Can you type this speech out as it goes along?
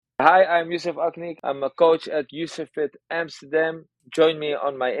Hi, I'm Youssef Akhnikh. I'm a coach at Youssef Amsterdam. Join me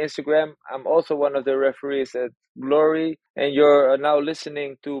on my Instagram. I'm also one of the referees at Glory, and you're now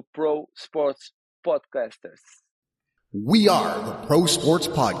listening to Pro Sports Podcasters. We are the Pro Sports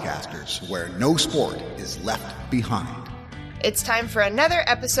Podcasters, where no sport is left behind. It's time for another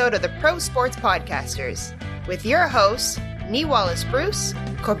episode of the Pro Sports Podcasters with your hosts, Nee Wallace Bruce,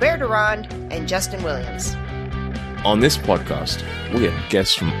 Corbert Durand, and Justin Williams. On this podcast, we have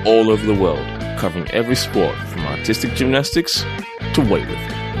guests from all over the world, covering every sport from artistic gymnastics to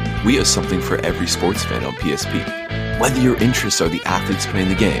weightlifting. We have something for every sports fan on PSP. Whether your interests are the athletes playing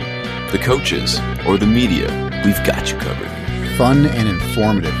the game, the coaches, or the media, we've got you covered. Fun and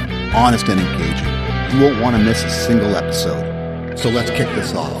informative, honest and engaging. You won't want to miss a single episode. So let's kick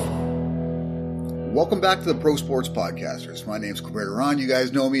this off. Welcome back to the Pro Sports Podcasters. My name's Corbett Durand. You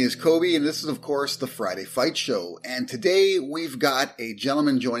guys know me as Kobe, and this is, of course, the Friday Fight Show. And today we've got a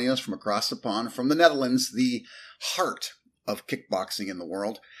gentleman joining us from across the pond, from the Netherlands, the heart of kickboxing in the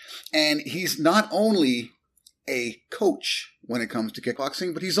world. And he's not only a coach when it comes to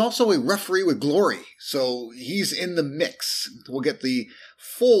kickboxing, but he's also a referee with Glory. So he's in the mix. We'll get the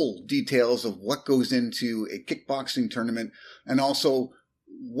full details of what goes into a kickboxing tournament and also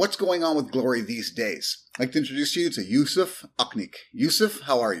what's going on with Glory these days. I'd like to introduce you to Youssef Akhnikh. Youssef,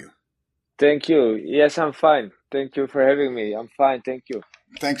 how are you? Thank you. Yes, I'm fine. Thank you for having me. I'm fine. Thank you.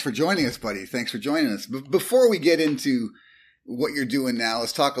 Thanks for joining us, buddy. Thanks for joining us. Before we get into what you're doing now,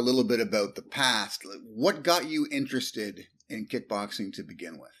 let's talk a little bit about the past. What got you interested in kickboxing to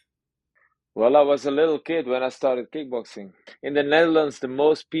begin with? Well, I was a little kid when I started kickboxing. In the Netherlands, the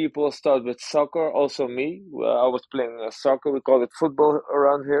most people start with soccer, also me. I was playing soccer, we call it football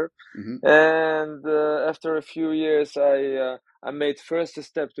around here. Mm-hmm. And after a few years, I made first a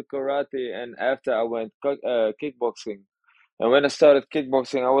step to karate, and after I went kickboxing. And when I started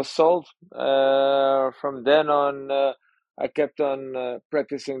kickboxing, I was sold. From then on, I kept on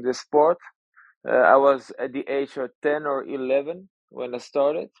practicing this sport. I was at the age of 10 or 11 when I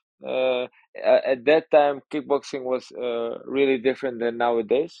started. At that time, kickboxing was really different than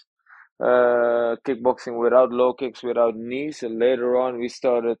nowadays. Kickboxing without low kicks, without knees, and later on we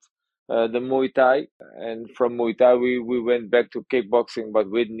started the Muay Thai, and from Muay Thai we went back to kickboxing, but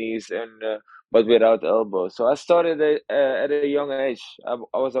with knees and but without elbows. So I started at a young age. I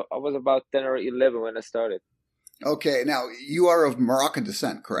was about 10 or 11 when I started. Okay, now you are of Moroccan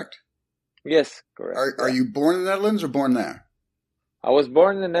descent, correct? Yes, correct. Are you born in the Netherlands or born there? I was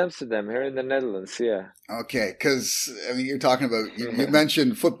born in Amsterdam, here in the Netherlands, yeah. Okay, because, I mean, you're talking about, you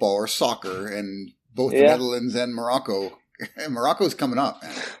mentioned football or soccer, and both the Netherlands and Morocco. Morocco's coming up,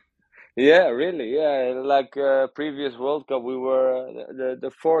 man. Yeah, really, yeah. Like previous World Cup, we were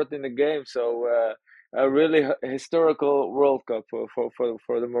the fourth in the game, so a really historical World Cup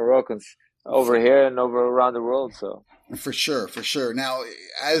for the Moroccans over here and over around the world, so. For sure, for sure. Now,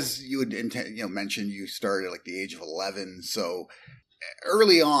 as you had mentioned, you started at like the age of 11, so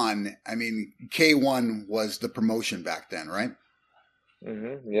early on, I mean, K1 was the promotion back then, right?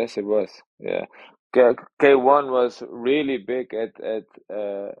 Mm-hmm. Yes, it was. Yeah, K1 was really big at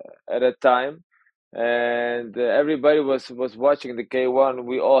a time, and everybody was watching the K1.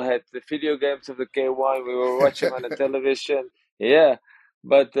 We all had the video games of the K1. We were watching on the television. Yeah,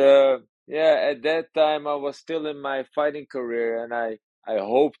 but yeah, at that time I was still in my fighting career, and I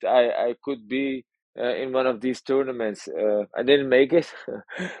hoped I could be in one of these tournaments. I didn't make it,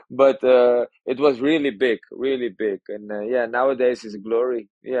 but it was really big, and yeah, nowadays it's Glory.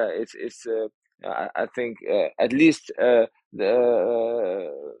 Yeah, it's. I think at least I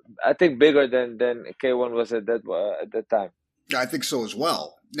think bigger than K1 was at that time. I think so as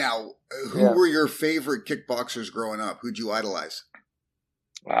well. Now, who were your favorite kickboxers growing up? Who'd you idolize?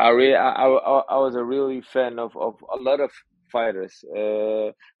 I was a really fan of a lot of fighters.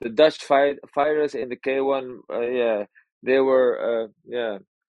 The Dutch fighters in the K1, yeah, they were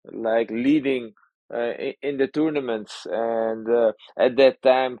like leading in the tournaments, and at that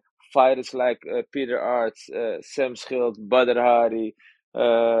time, fighters like Peter Arts, Sam Schild, Badr Hari,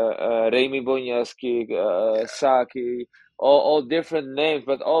 Remy Bonjaski, Saki, all different names,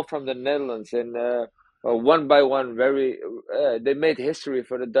 but all from the Netherlands, and one by one, they made history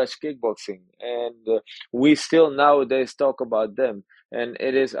for the Dutch kickboxing, and we still nowadays talk about them. And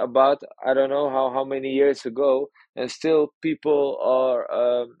it is about, I don't know how many years ago, and still people are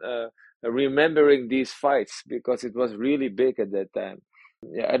remembering these fights because it was really big at that time.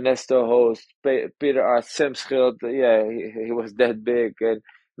 Yeah, Ernesto Host, Peter R. Sam Schild, yeah, he was that big, and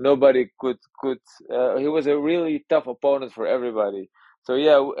nobody could. He was a really tough opponent for everybody. So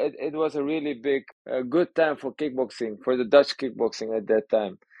yeah, it was a really big, good time for kickboxing, for the Dutch kickboxing at that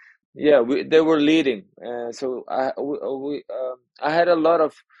time. yeah, they were leading, so I had a lot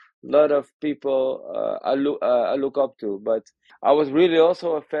of people I look up to, but I was really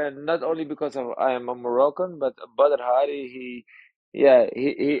also a fan not only because of I am a Moroccan, but Badr Hari, he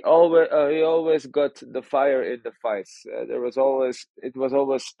always got the fire in the fights. It was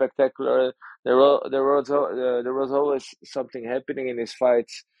always spectacular. There was always something happening in his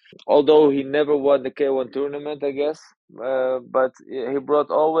fights. Although he never won the K1 tournament, I guess, but he brought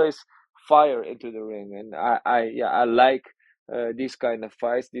always fire into the ring, and I like these kind of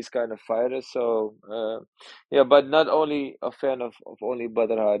fights, these kind of fighters. So yeah, but not only a fan of only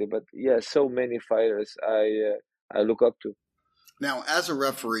Badr Hari, but yeah, so many fighters I look up to. Now, as a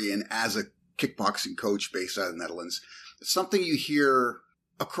referee and as a kickboxing coach based out of the Netherlands, it's something you hear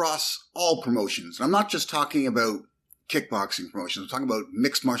across all promotions. And I'm not just talking about kickboxing promotions, I'm talking about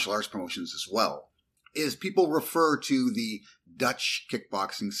mixed martial arts promotions as well, is people refer to the Dutch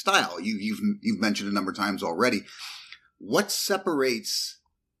kickboxing style. You've mentioned a number of times already. What separates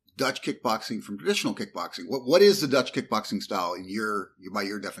Dutch kickboxing from traditional kickboxing? What is the Dutch kickboxing style by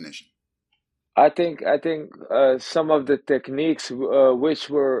your definition? I think some of the techniques which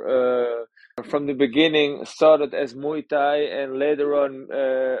were from the beginning started as Muay Thai and later on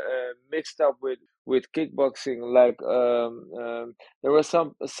mixed up with kickboxing. Like there were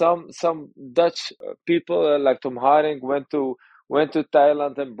some Dutch people like Tom Haring went to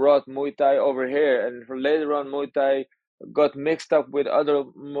Thailand and brought Muay Thai over here, and later on Muay Thai got mixed up with other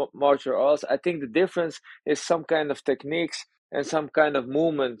martial arts. I think the difference is some kind of techniques and some kind of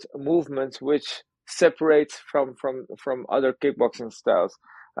movements which separates from other kickboxing styles.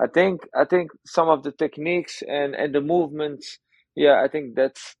 I think some of the techniques and the movements, yeah, I think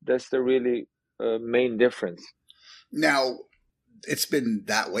that's the really main difference. Now, it's been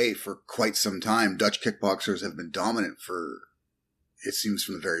that way for quite some time. Dutch kickboxers have been dominant for, it seems,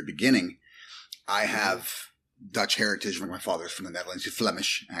 from the very beginning. I have Dutch heritage. My father's from the Netherlands. He's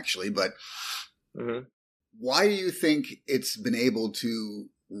Flemish, actually. But why do you think it's been able to,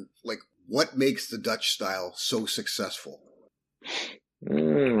 like, what makes the Dutch style so successful?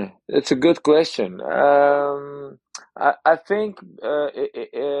 It's a good question. I think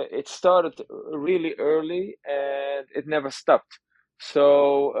it started really early and it never stopped.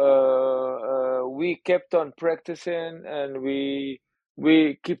 So we kept on practicing and we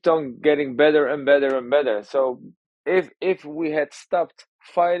kept on getting better and better and better. So if we had stopped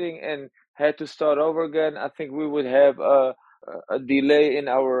fighting and had to start over again, I think we would have a delay in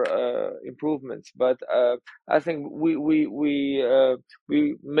our improvements. But I think we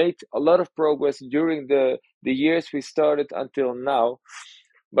made a lot of progress during the years we started until now.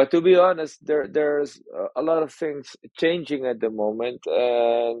 But to be honest, there's a lot of things changing at the moment,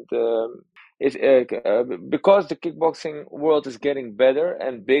 and because the kickboxing world is getting better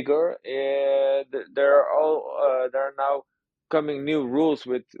and bigger. There are now coming new rules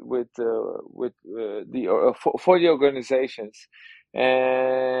for the organizations,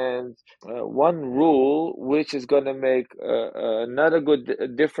 and one rule which is going to make another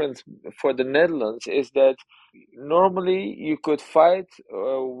good difference for the Netherlands is that normally you could fight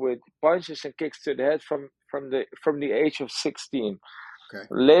with punches and kicks to the head from the age of 16. Okay.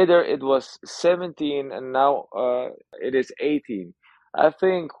 Later it was 17 and now it is 18. I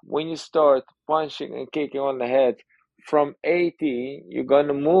think when you start punching and kicking on the head from 18, you're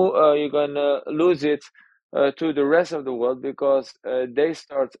gonna lose it to the rest of the world because they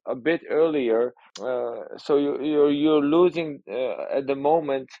start a bit earlier. So you're losing at the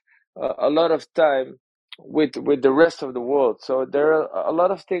moment a lot of time with the rest of the world. So there are a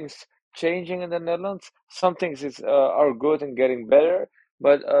lot of things changing in the Netherlands. Some things are good and getting better,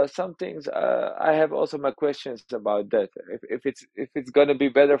 but some things I have also my questions about that. If it's gonna be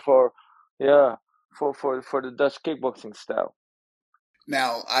better for yeah for the Dutch kickboxing style.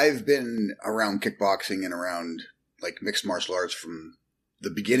 Now, I've been around kickboxing and around like mixed martial arts from the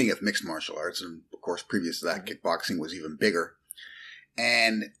beginning of mixed martial arts, and of course, previous to that, kickboxing was even bigger.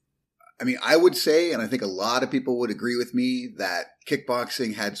 And I mean, I would say, and I think a lot of people would agree with me, that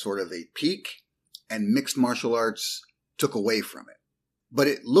kickboxing had sort of a peak and mixed martial arts took away from it. But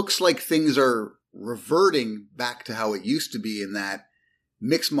it looks like things are reverting back to how it used to be, in that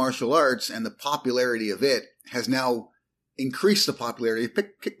mixed martial arts and the popularity of it has now increased the popularity of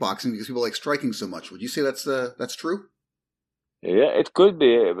kickboxing because people like striking so much. Would you say that's true? Yeah, it could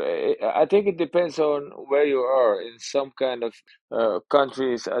be. I think it depends on where you are. In some kind of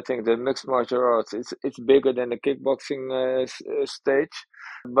countries, I think the mixed martial arts it's bigger than the kickboxing stage.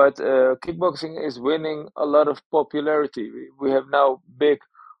 But kickboxing is winning a lot of popularity. We have now big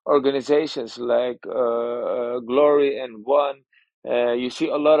organizations like Glory and One. You see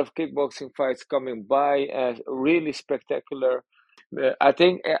a lot of kickboxing fights coming by, really spectacular. I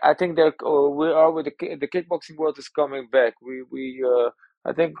think that we are with the kickboxing world is coming back.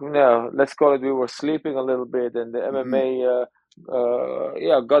 I think no, let's call it we were sleeping a little bit, and the Hmm. MMA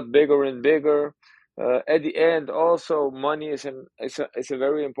yeah, got bigger and bigger. At the end, also money is a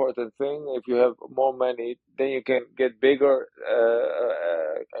very important thing. If you have more money, then you can get bigger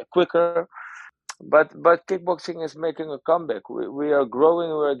quicker. But kickboxing is making a comeback. We are growing.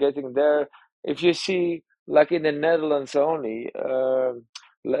 We are getting there. If you see, like in the Netherlands only,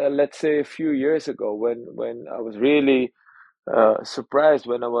 let's say a few years ago, when I was really surprised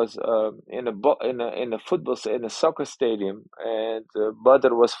when I was in a soccer stadium, and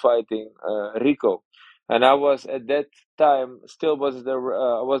Badr was fighting Rico, and I was at that time still was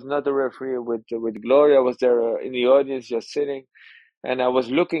I was not the referee with Gloria. I was there in the audience just sitting, and I was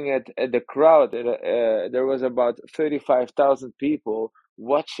looking at the crowd. There was about 35,000 people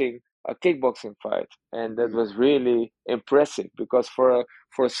watching a kickboxing fight, and that was really impressive because for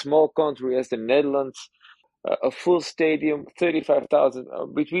a small country as the Netherlands, a full stadium, 35,000,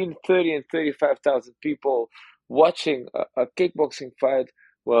 between 30 and 35,000 people watching a kickboxing fight.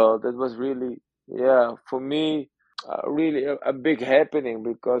 Well, that was really, yeah, for me, really a big happening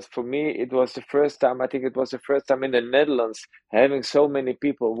because for me, it was the first time, I think it was the first time in the Netherlands having so many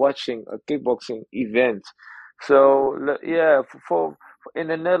people watching a kickboxing event. So, yeah, in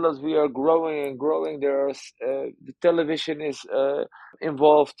the Netherlands, we are growing and growing. The television is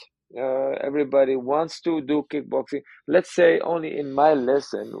involved. Everybody wants to do kickboxing. Let's say only in my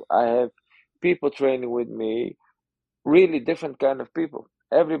lesson, I have people training with me, really different kind of people.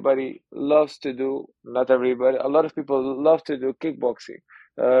 Everybody loves to do, not everybody, a lot of people love to do kickboxing.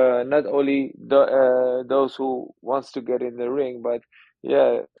 Not only those who wants to get in the ring, but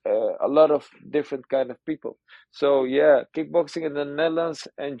yeah, a lot of different kind of people. So yeah, kickboxing in the Netherlands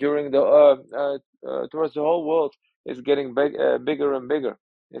and during the towards the whole world is getting bigger and bigger.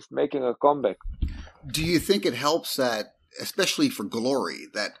 It's making a comeback. Do you think it helps that, especially for glory,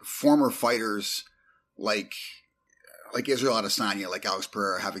 that former fighters like Israel Adesanya, like Alex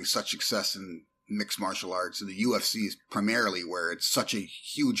Pereira, are having such success in mixed martial arts, and the UFC is primarily where it's such a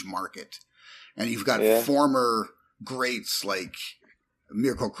huge market, and you've got Yeah. former greats like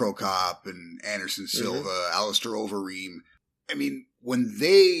Mirko Krokop and Anderson Hmm. Silva, Alistair Overeem. I mean, when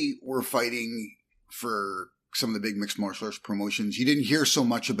they were fighting for some of the big mixed martial arts promotions, you didn't hear so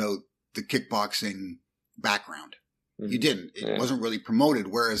much about the kickboxing background. You Hmm. didn't. It Yeah. wasn't really promoted.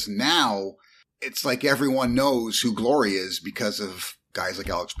 Whereas now, it's like everyone knows who Glory is because of guys like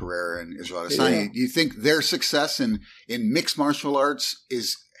Alex Pereira and Israel Yeah. Adesanya. Do you think their success in mixed martial arts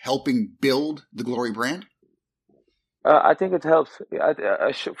is helping build the Glory brand? I think it helps,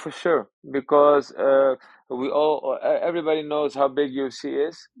 for sure, because everybody knows how big UFC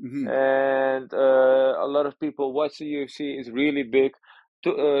is, Mm-hmm. and a lot of people watch the UFC is really big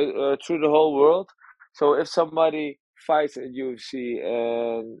through the whole world. So if somebody fights at UFC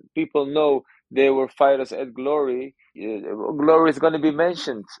and people know they were fighters at Glory, Glory is going to be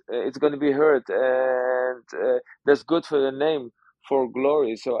mentioned, it's going to be heard, and that's good for the name for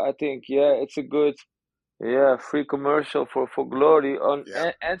Glory. So I think, yeah, it's a good, yeah, free commercial for Glory on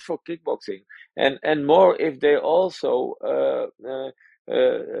Yeah. and for kickboxing, and more if they also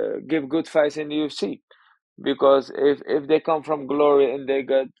give good fights in the UFC. Because if they come from Glory and they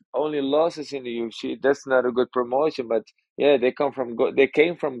got only losses in the UFC, that's not a good promotion. But yeah, they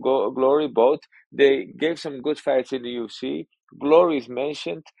came from Glory both. They gave some good fights in the UFC. Glory is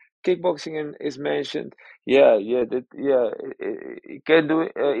mentioned. Kickboxing is mentioned. Yeah, yeah, it can do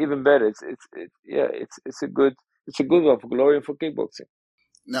even better. Yeah, it's a good one for Glory and for kickboxing.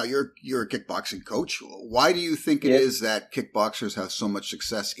 Now you're a kickboxing coach. Why do you think it Yes. is that kickboxers have so much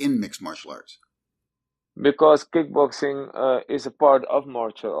success in mixed martial arts? Because kickboxing is a part of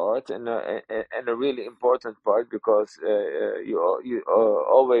martial arts and a really important part because you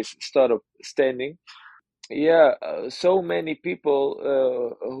always start up standing. Yeah, so many people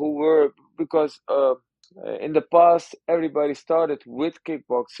who were because in the past everybody started with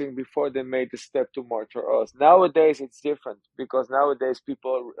kickboxing before they made the step to martial arts. Nowadays it's different because nowadays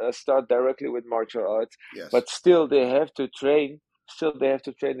people start directly with martial arts, Yes. but still they have to train. Still they have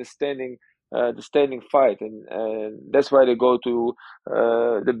to train the standing fight, and that's why they go to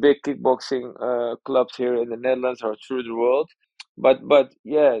the big kickboxing clubs here in the Netherlands or through the world. But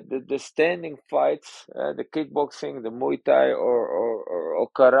yeah, the standing fights, the kickboxing, the Muay Thai or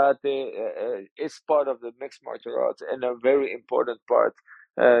karate is part of the mixed martial arts and a very important part.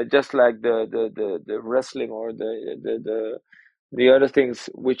 Just like the wrestling or the other things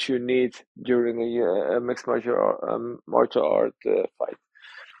which you need during a mixed martial art fight.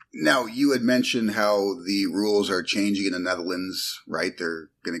 Now, you had mentioned how the rules are changing in the Netherlands, right? They're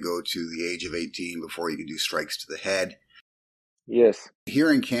going to go to the age of 18 before you can do strikes to the head. Yes.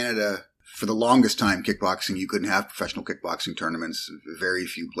 Here in Canada, for the longest time, kickboxing, you couldn't have professional kickboxing tournaments. Very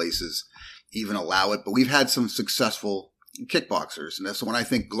few places even allow it. But we've had some successful kickboxers. And so when I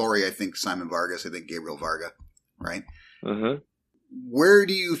think Glory, I think Simon Vargas, I think Gabriel Varga, right? Mm-hmm. Where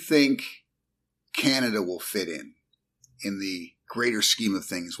do you think Canada will fit in the greater scheme of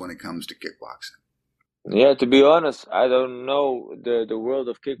things when it comes to kickboxing? Yeah, to be honest, I don't know the world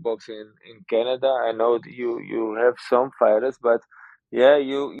of kickboxing in Canada. I know that you have some fighters, but yeah,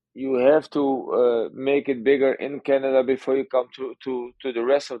 you have to make it bigger in Canada before you come to the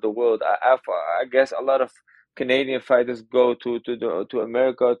rest of the world. I guess a lot of Canadian fighters go to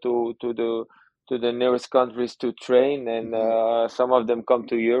America to the nearest countries to train, and some of them come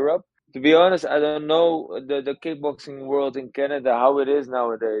to Europe. To be honest, I don't know the kickboxing world in Canada, how it is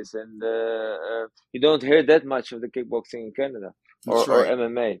nowadays, and you don't hear that much of the kickboxing in Canada That's or right.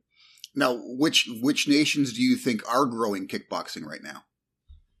 MMA. Now, which nations do you think are growing kickboxing right now?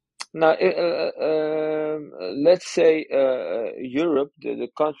 Now, let's say Europe, the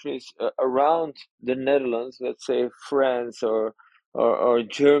countries around the Netherlands, let's say France or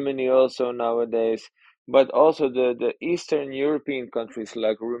Germany also nowadays, but also the Eastern European countries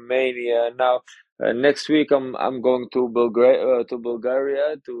like Romania. Now, next week I'm going to Bulgaria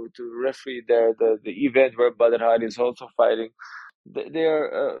to referee there the event where Badr Hari is also fighting. They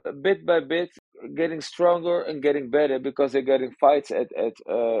are bit by bit getting stronger and getting better because they're getting fights at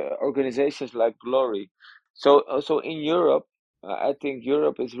organizations like Glory. So in Europe, I think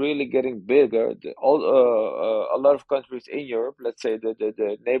Europe is really getting bigger. A lot of countries in Europe, let's say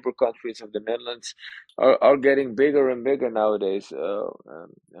the neighbor countries of the Netherlands, are getting bigger and bigger nowadays,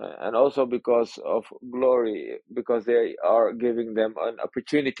 and also because of Glory, because they are giving them an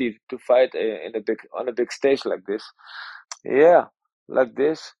opportunity to fight on a big stage like this. Yeah, like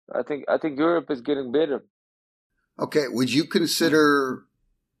this. I think Europe is getting better. Okay, would you consider,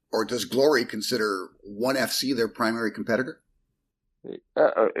 or does Glory consider ONE FC their primary competitor?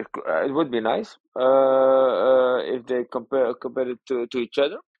 It would be nice if they compare it to each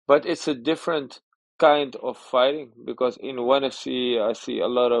other, but it's a different kind of fighting because in ONE FC I see a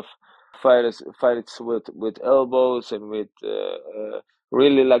lot of fighters fights with elbows and with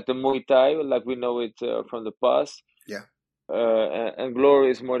really like the Muay Thai, like we know it from the past. Yeah. And Glory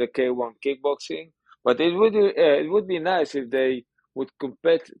is more the K1 kickboxing. But it would be nice if they would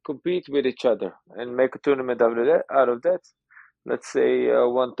compete with each other and make a tournament out of that. Let's say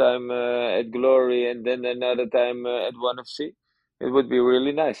one time at Glory and then another time at ONE FC. It would be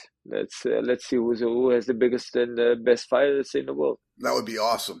really nice. Let's see who has the biggest and the best fighters in the world. That would be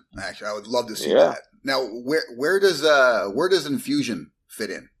awesome. Actually, I would love to see Yeah. that. Now, where does Infusion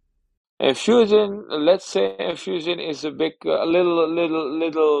fit in? Infusion, let's say Infusion is a big, little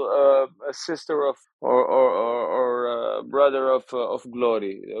sister of or brother of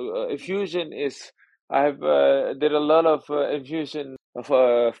Glory. Infusion is I have did a lot of Infusion of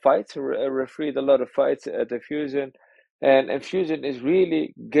fights, refereed a lot of fights at Infusion, and Infusion is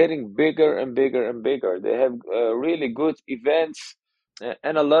really getting bigger and bigger and bigger. They have really good events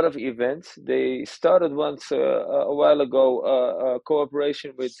and a lot of events. They started once a while ago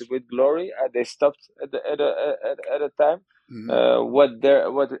cooperation with Glory. They stopped at a time.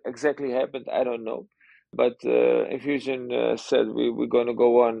 What exactly happened, I don't know. But Infusion said we're going to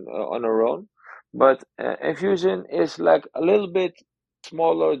go on our own. But Infusion is like a little bit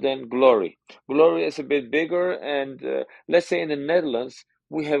smaller than Glory. Glory is a bit bigger, and let's say in the Netherlands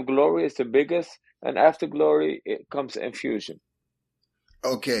we have Glory is the biggest, and after Glory it comes Infusion.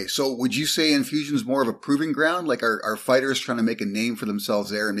 Okay, so would you say Infusion is more of a proving ground? Like, are fighters trying to make a name for themselves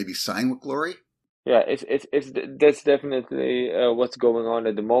there and maybe sign with Glory? Yeah, it's that's definitely what's going on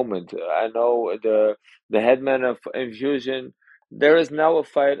at the moment. I know the headman of Infusion. There is now a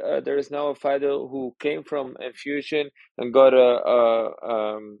fight. There is now a fighter who came from Infusion and got a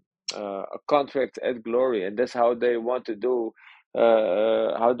contract at Glory, and that's how they want to do.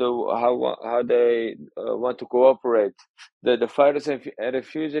 How they want to cooperate. The fighters at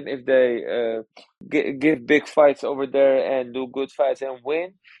Infusion, if they give big fights over there and do good fights and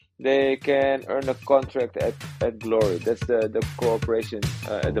win, they can earn a contract at Glory. That's the cooperation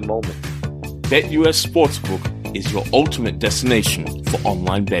at the moment. BetUS Sportsbook is your ultimate destination for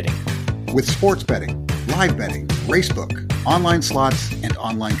online betting. With sports betting, live betting, racebook, online slots, and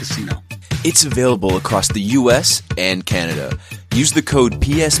online casino. It's available across the US and Canada. Use the code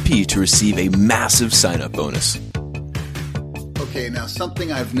PSP to receive a massive sign-up bonus. Okay, now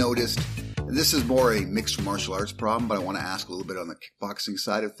something I've noticed, and this is more a mixed martial arts problem, but I want to ask a little bit on the kickboxing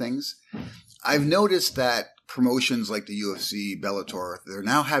side of things. I've noticed that promotions like the UFC, Bellator, they're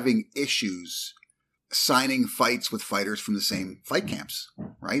now having issues signing fights with fighters from the same fight camps,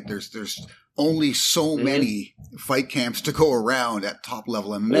 right? There's only so many fight camps to go around at top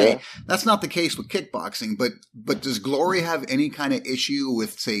level MMA. Yeah. That's not the case with kickboxing, but does Glory have any kind of issue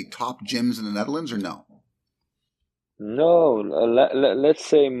with, say, top gyms in the Netherlands or no? No, let's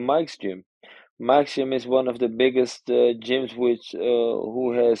say Mike's gym. Mike's gym is one of the biggest gyms which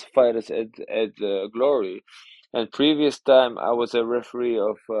who has fighters at Glory. And previous time I was a referee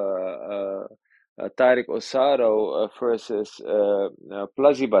of Tarek Osaro versus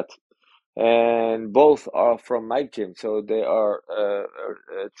Plazibat, and both are from Mike Gym, so they are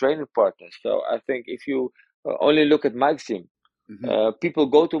training partners. So I think if you only look at Mike's Gym, people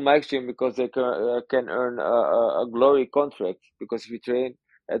go to Mike's Gym because they can earn a Glory contract. Because if you train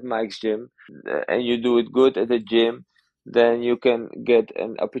at Mike's Gym and you do it good at the gym, then you can get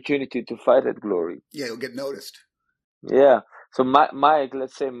an opportunity to fight at Glory. Yeah, you'll get noticed. Yeah. So Mike,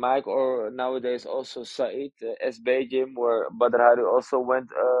 let's say Mike, or nowadays also Said, SB Gym, where Badr Hari also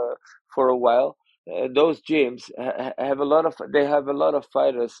went for a while. Those gyms have a lot of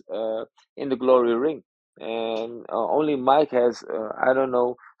fighters in the Glory ring, and only Mike has I don't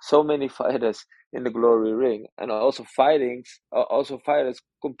know, so many fighters in the Glory ring, and also fighters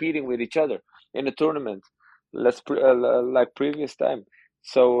competing with each other in the tournament. Like previous time.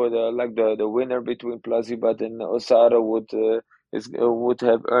 So the winner between Plazibat and Osaro would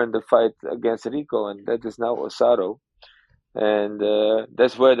have earned the fight against Rico, and that is now Osaro. And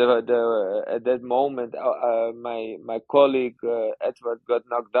that's where the at that moment my colleague Edward got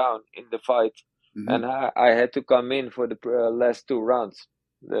knocked down in the fight, and I had to come in for the last two rounds.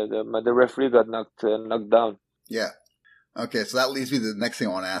 The referee got knocked down. Yeah. Okay, so that leads me to the next thing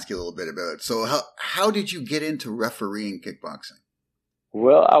I want to ask you a little bit about. So how did you get into refereeing kickboxing?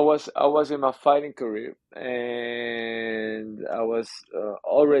 Well, I was in my fighting career, and I was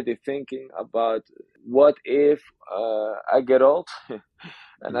already thinking about what if I get old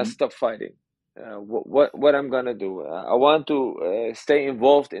and I stop fighting. What I'm gonna do? I want to stay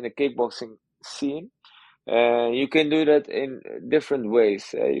involved in the kickboxing scene. You can do that in different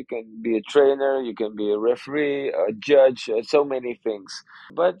ways. You can be a trainer, you can be a referee, a judge, so many things.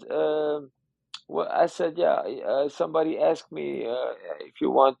 But well, I said, yeah. Somebody asked me if you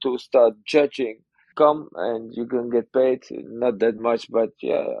want to start judging, come and you can get paid, not that much, but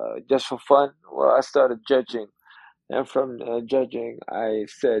yeah, just for fun. Well, I started judging, and from judging, I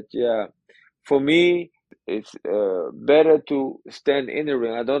said, yeah, for me, it's better to stand in the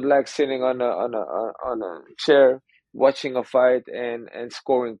ring. I don't like sitting on a chair watching a fight and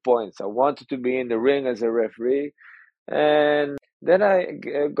scoring points. I wanted to be in the ring as a referee, and then I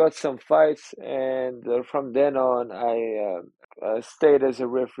got some fights, and from then on, I stayed as a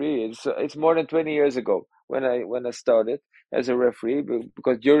referee. It's more than 20 years ago when I started as a referee,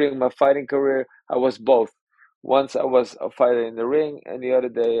 because during my fighting career, I was both. Once I was a fighter in the ring, and the other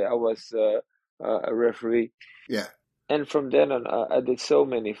day I was a referee. Yeah. And from then on, I did so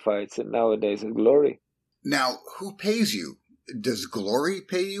many fights, and nowadays at Glory. Now, who pays you? Does Glory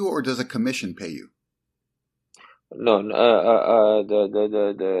pay you, or does a commission pay you? No, the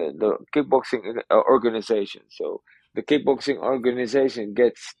kickboxing organization. So the kickboxing organization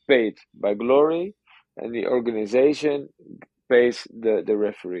gets paid by Glory, and the organization pays the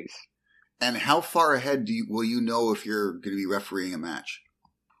referees. And how far ahead will you know if you're going to be refereeing a match?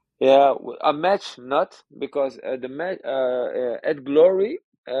 Yeah, a match not, because the match at Glory,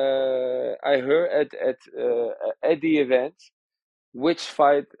 I heard at the event which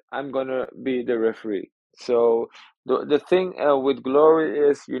fight I'm gonna be the referee. So the thing with Glory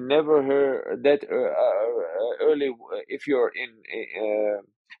is you never hear that early if you're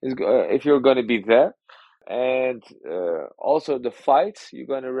if you're gonna be there, and also the fights you're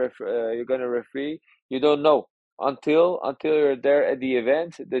gonna referee, you don't know until you're there at the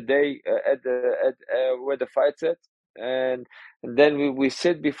event, the day at where the fight's at, and then we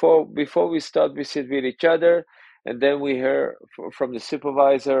sit before we start, we sit with each other, and then we hear from the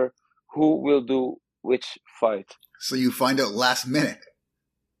supervisor who will do which fight. So you find out last minute.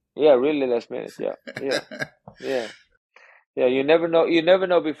 Yeah, really last minute. Yeah. You never know. You never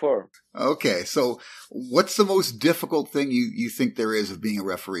know before. Okay, so what's the most difficult thing you think there is of being a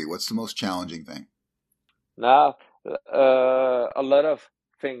referee? What's the most challenging thing? Now, a lot of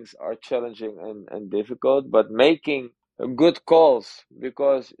things are challenging and difficult, but making good calls,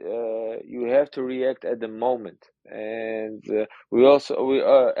 because you have to react at the moment. And we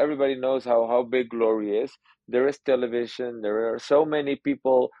everybody knows how big Glory is. there is television, there are so many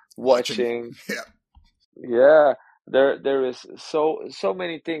people Watching. watching. Yeah. Yeah, there is so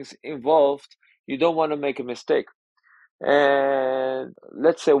many things involved. You don't want to make a mistake. And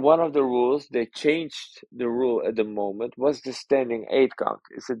let's say one of the rules, they changed the rule at the moment, was the standing eight count.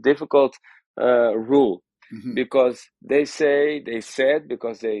 It's a difficult rule Hmm. because they said,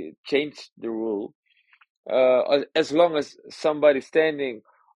 because they changed the rule, as long as somebody standing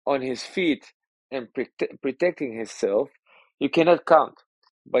on his feet and protecting himself, you cannot count.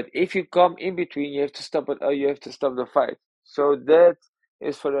 But if you come in between, you have to stop it. You have to stop the fight. So that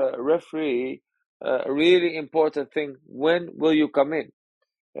is for the referee a really important thing. When will you come in?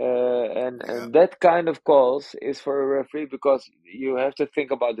 Yeah. And that kind of calls is for a referee because you have to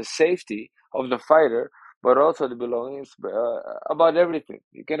think about the safety of the fighter, but also the belongings, about everything.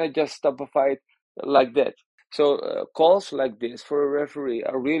 You cannot just stop a fight like that. So calls like this for a referee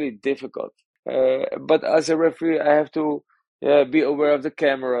are really difficult. But as a referee, I have to be aware of the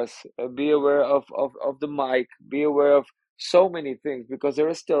cameras, be aware of the mic, be aware of so many things because there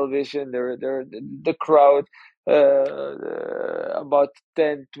is television, there the crowd, about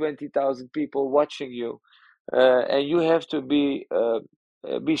 10, 20,000 people watching you, and you have to be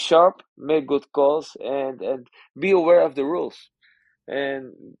sharp, make good calls, and be aware of the rules.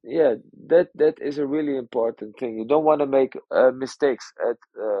 And yeah, that is a really important thing. You don't want to make mistakes at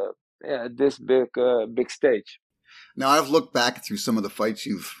this big stage. Now, I've looked back through some of the fights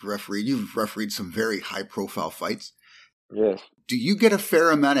you've refereed. You've refereed some very high profile fights. Yes. Do you get a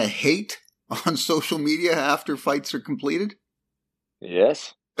fair amount of hate on social media after fights are completed?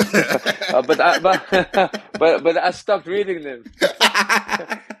 Yes. But I stopped reading them.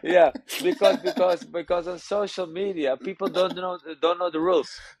 Yeah, because on social media people don't know the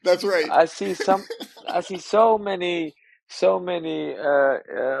rules. That's right. I see some I see so many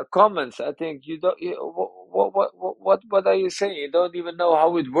comments. I think you don't what are you saying? You don't even know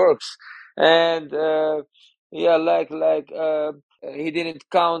how it works. And yeah, he didn't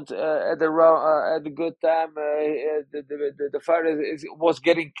count at the at the good time. The fighter was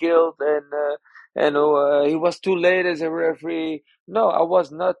getting killed, and he was too late as a referee. No, I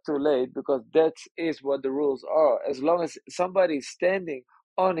was not too late because that is what the rules are. As long as somebody is standing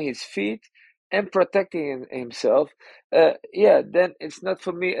on his feet and protecting himself, yeah, then it's not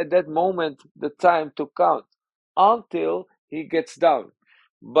for me at that moment the time to count until he gets down.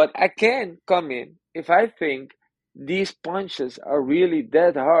 But I can come in if I think these punches are really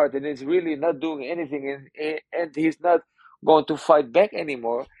that hard and it's really not doing anything, and he's not going to fight back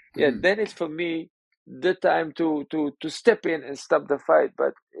anymore. Yeah, Hmm. then it's for me the time to step in and stop the fight.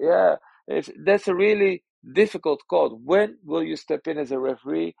 But yeah, that's a really difficult call. When will you step in as a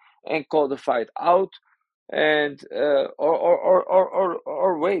referee and call the fight out, and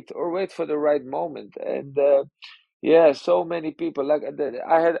or wait for the right moment? And yeah, so many people like that.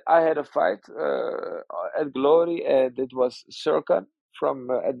 I had a fight at Glory, and it was Serkan from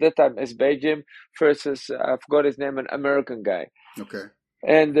at that time Belgium versus I forgot his name, an American guy, Okay.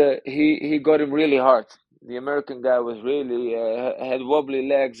 and he got him really hard. The American guy was really had wobbly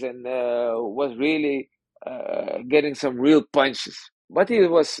legs and was really getting some real punches, but he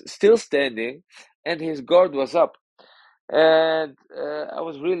was still standing, and his guard was up. And I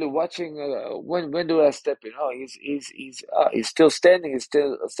was really watching. When do I step in? Oh, he's still standing. He's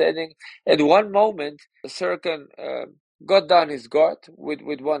still standing. At one moment, Serkan got down his guard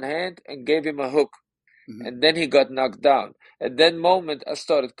with one hand and gave him a hook, Hmm. and then he got knocked down. At that moment, I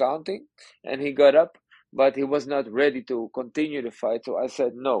started counting, and he got up, but he was not ready to continue the fight. So I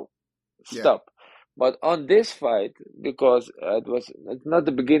said, "No, Yeah. stop." But on this fight, because it's not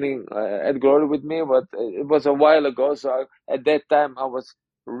the beginning at Glory with me, but it was a while ago. So at that time, I was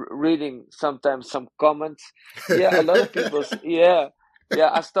reading sometimes some comments. Yeah, a lot of yeah, yeah.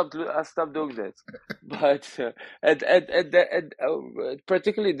 I stopped doing that. But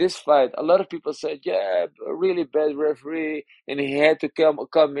particularly this fight, a lot of people said, yeah, a really bad referee, and he had to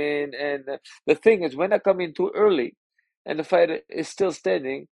come in. And the thing is, when I come in too early, and the fighter is still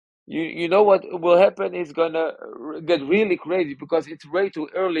standing, you know what will happen is gonna get really crazy because it's way too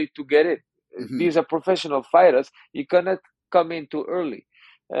early to get in. Hmm. These are professional fighters. You cannot come in too early.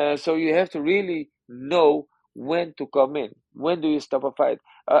 So you have to really know when to come in. When do you stop a fight?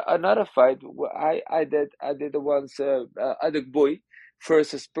 Another fight I did once Adekboy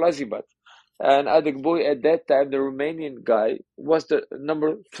versus Plazibat. And Adekboy at that time, the Romanian guy, was the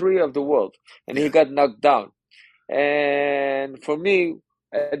number 3 of the world, and he Yeah. got knocked down. And for me,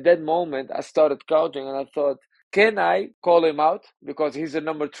 at that moment, I started counting and I thought, can I call him out because he's the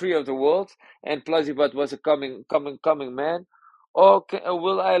number 3 of the world and Plazibat was a coming man? or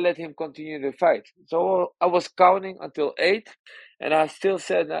will I let him continue the fight? So I was counting until 8, and I still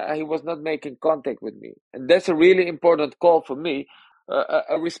said he was not making contact with me. And that's a really important call for me,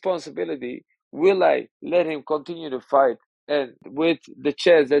 a responsibility. Will I let him continue the fight and with the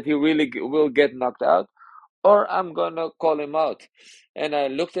chance that he really will get knocked out? Or I'm gonna call him out. And I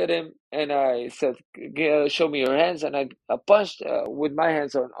looked at him and I said, "Show me your hands." And I punched with my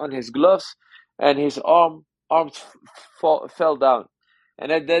hands on his gloves, and his arms fell down.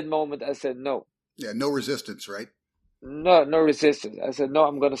 And at that moment, I said, "No, Yeah, no resistance, right? no resistance." I said, "No,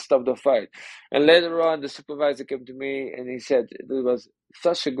 I'm gonna stop the fight." And later on, the supervisor came to me and he said, "It was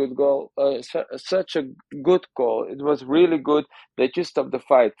such a good goal, such a good call. It was really good that you stopped the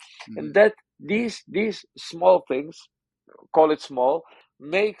fight." Mhm. And that these small things, call it small,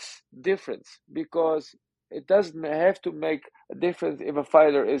 makes difference, because it doesn't have to make a difference if a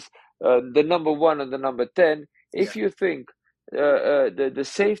fighter is the number one and the number 10. Yeah. If you think the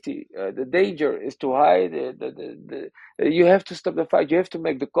safety, the danger is too high, you have to stop the fight. You have to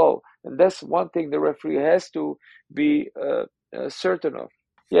make the call, and that's one thing the referee has to be certain of.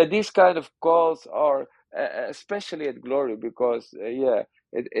 Yeah, these kind of calls are especially at Glory, because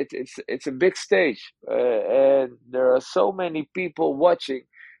it's a big stage, and there are so many people watching,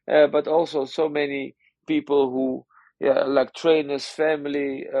 but also so many people who, yeah, like trainers,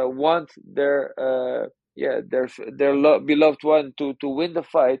 family, want their beloved one to win the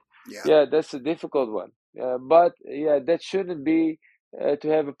fight. Yeah. Yeah, that's a difficult one. But yeah, that shouldn't be to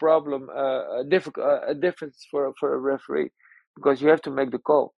have a problem, a difference for a referee, because you have to make the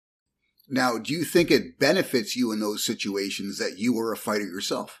call. Now, do you think it benefits you in those situations that you were a fighter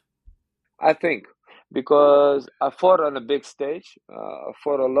yourself? I think, because I fought on a big stage, I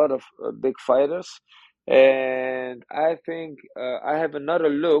fought a lot of big fighters, and I think I have another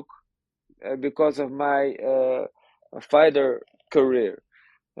look because of my fighter career.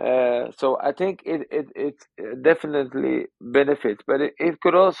 So I think it definitely benefits, but it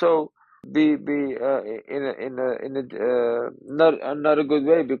could also be in a not a good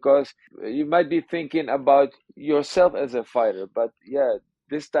way, because you might be thinking about yourself as a fighter, but yeah,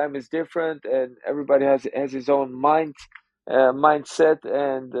 this time is different, and everybody has his own mindset,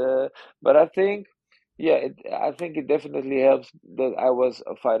 and but I think, yeah, I think it definitely helps that I was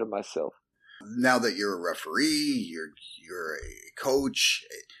a fighter myself. Now that you're a referee, you're a coach,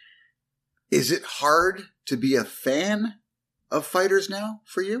 is it hard to be a fan of fighters now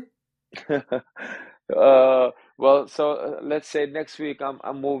for you? Well, so let's say next week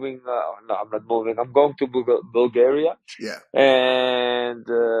I'm moving. No, I'm not moving. I'm going to Bulgaria, Yeah. and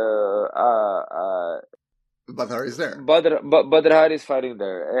Bathar is there. Badr Hari is fighting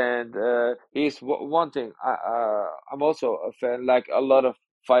there, and he's wanting. I'm also a fan, like a lot of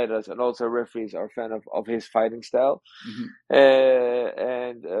fighters and also referees are a fan of his fighting style. Hmm.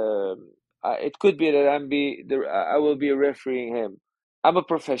 And it could be that I will be refereeing him. I'm a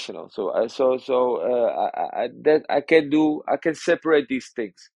professional, so that I can separate these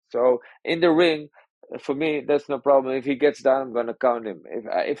things. So in the ring, for me, that's no problem. If he gets down, I'm gonna count him. If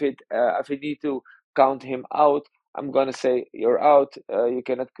I need to count him out, I'm gonna say you're out. You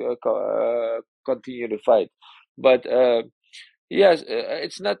cannot continue the fight. But yes,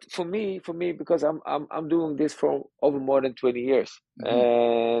 it's not for me, because I'm doing this for over more than 20 years, Hmm.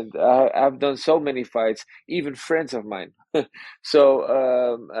 and I've done so many fights, even friends of mine. So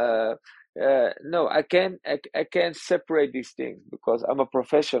no, I can't separate these things, because I'm a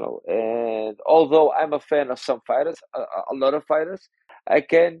professional, and although I'm a fan of some fighters, a lot of fighters, I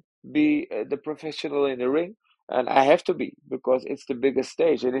can be the professional in the ring, and I have to be, because it's the biggest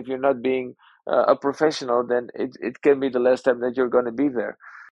stage, and if you're not being a professional, then it can be the last time that you're going to be there.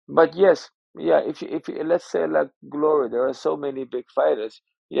 But yes, yeah, if you, let's say like Glory, there are so many big fighters.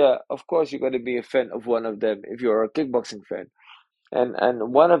 Yeah, of course you're going to be a fan of one of them if you're a kickboxing fan.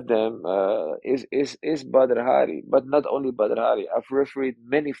 And one of them is Badr Hari, but not only Badr Hari. I've refereed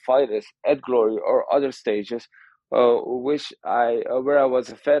many fighters at Glory or other stages, which I where I was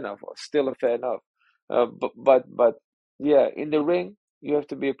a fan of, or still a fan of. But yeah, in the ring you have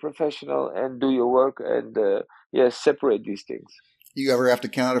to be a professional and do your work, and yeah, separate these things. You ever have to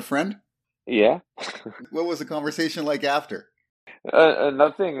count out a friend? Yeah. What was the conversation like after?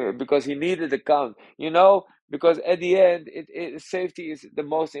 Nothing, because he needed a count, because at the end, safety is the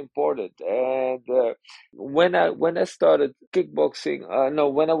most important. And when I started kickboxing, no,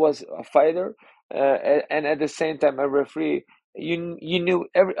 when I was a fighter, and at the same time a referee, you knew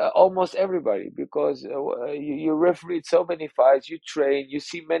almost everybody, because you refereed so many fights, you train, you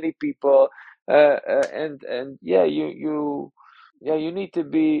see many people, and yeah, you need to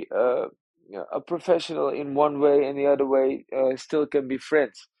be. a professional in one way and the other way still can be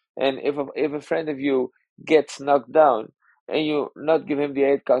friends. And if a friend of you gets knocked down and you not give him the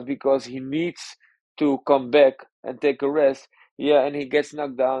 8 counts because he needs to come back and take a rest, yeah, and he gets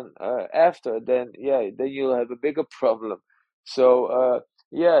knocked down after, then you'll have a bigger problem. So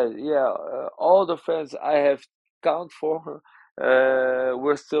all the friends I have count for,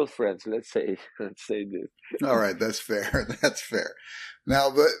 we're still friends. Let's say this. All right, that's fair. That's fair.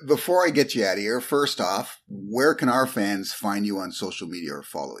 Now, but before I get you out of here, first off, where can our fans find you on social media or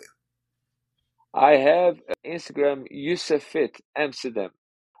follow you? I have Instagram Youssef Fit Amsterdam.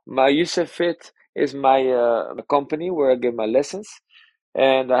 My Youssef Fit is my company where I give my lessons,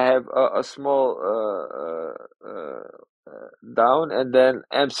 and I have a small down and then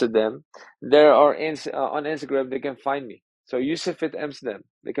Amsterdam. There are on Instagram they can find me. So Youssef Fit Amsterdam.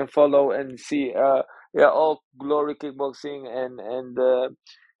 They can follow and see all Glory Kickboxing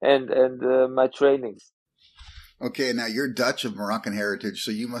and my trainings. Okay, now you're Dutch of Moroccan heritage, so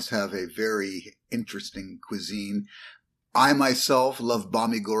you must have a very interesting cuisine. I myself love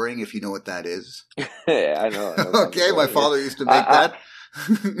bami goreng, if you know what that is. Yeah, I know. Okay, my father used to make that.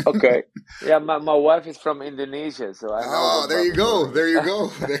 Okay. Yeah, my wife is from Indonesia, so I know. Oh, there you go. There you go.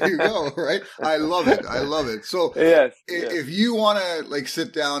 There you go. Right? I love it. I love it. So yes, if you want to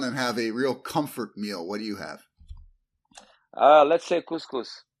sit down and have a real comfort meal, what do you have? Let's say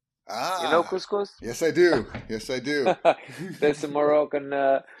couscous. You know couscous? Yes, I do. Yes, I do. There's a Moroccan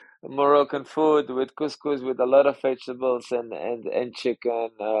food with couscous with a lot of vegetables and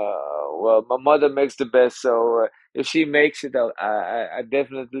chicken. Well, my mother makes the best, so if she makes it, I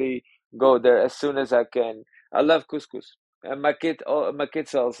definitely go there as soon as I can. I love couscous, and my kids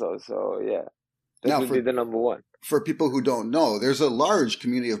also. So yeah, that would be the number one. For people who don't know, there's a large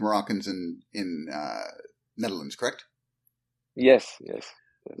community of Moroccans in Netherlands, correct? Yes.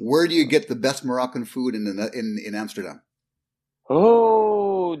 Where do you get the best Moroccan food in Amsterdam?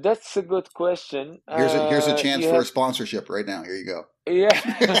 Oh, that's a good question. Here's a chance for a sponsorship right now. Here you go. Yeah.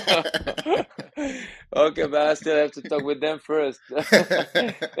 Okay, but I still have to talk with them first.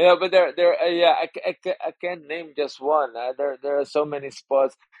 Yeah, but I can't name just one. There are so many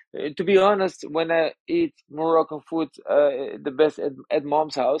spots. To be honest, when I eat Moroccan food, the best at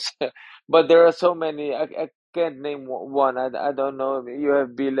mom's house. But there are so many. I can't name one. I don't know. You have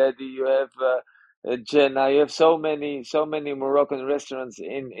Biladi, you have Jenna. You have so many Moroccan restaurants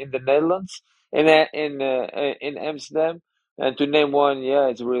in the Netherlands, in Amsterdam. And to name one,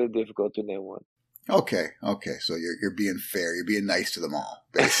 it's really difficult to name one. Okay. So you're being fair. You're being nice to them all.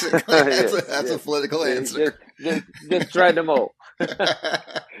 Basically, that's a political answer. Just try them all.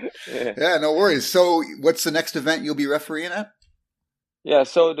 Yeah, no worries. So, what's the next event you'll be refereeing at? Yeah,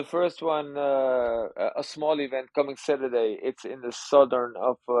 so the first one, a small event coming Saturday. It's in the southern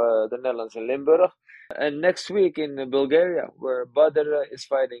of the Netherlands, in Limburg. And next week in Bulgaria, where Badr is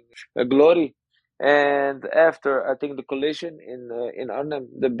fighting Glory. And after, I think, the collision in Arnhem,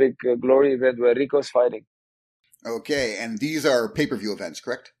 the big Glory event where Rico's fighting. Okay, and these are pay-per-view events,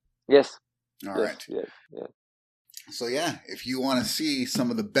 correct? Yes. All right. Yes. So if you want to see some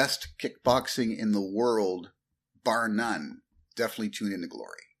of the best kickboxing in the world, bar none, definitely tune into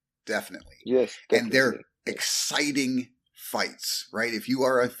Glory. Definitely. Yes. Definitely. And they're exciting fights, right? If you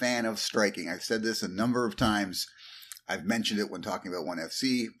are a fan of striking, I've said this a number of times. I've mentioned it when talking about ONE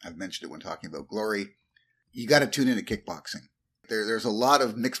FC. I've mentioned it when talking about Glory. You got to tune into kickboxing. There's a lot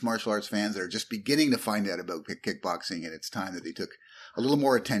of mixed martial arts fans that are just beginning to find out about kickboxing, and it's time that they took a little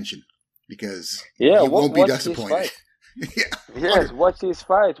more attention because you won't be disappointed. Yes, watch these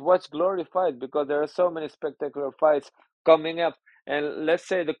fights. Watch Glory fight, because there are so many spectacular fights coming up. And let's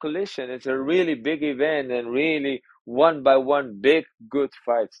say the collision is a really big event and really one by one big, good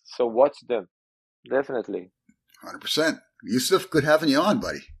fights. So watch them. Definitely. 100%. Youssef, good having you on,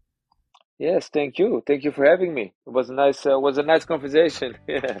 buddy. Yes, thank you. Thank you for having me. It was a nice conversation.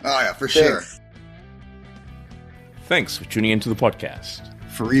 Yeah. Oh, yeah, for sure. Thanks for tuning into the podcast.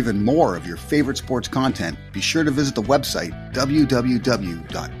 For even more of your favorite sports content, be sure to visit the website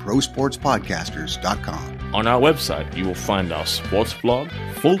www.prosportspodcasters.com. On our website, you will find our sports blog,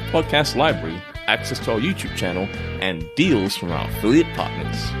 full podcast library, access to our YouTube channel, and deals from our affiliate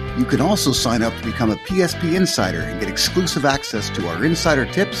partners. You can also sign up to become a PSP Insider and get exclusive access to our insider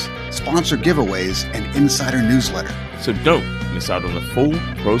tips, sponsor giveaways, and insider newsletter. So don't miss out on the full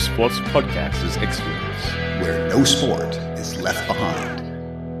Pro Sports Podcasters experience, where no sport is left behind.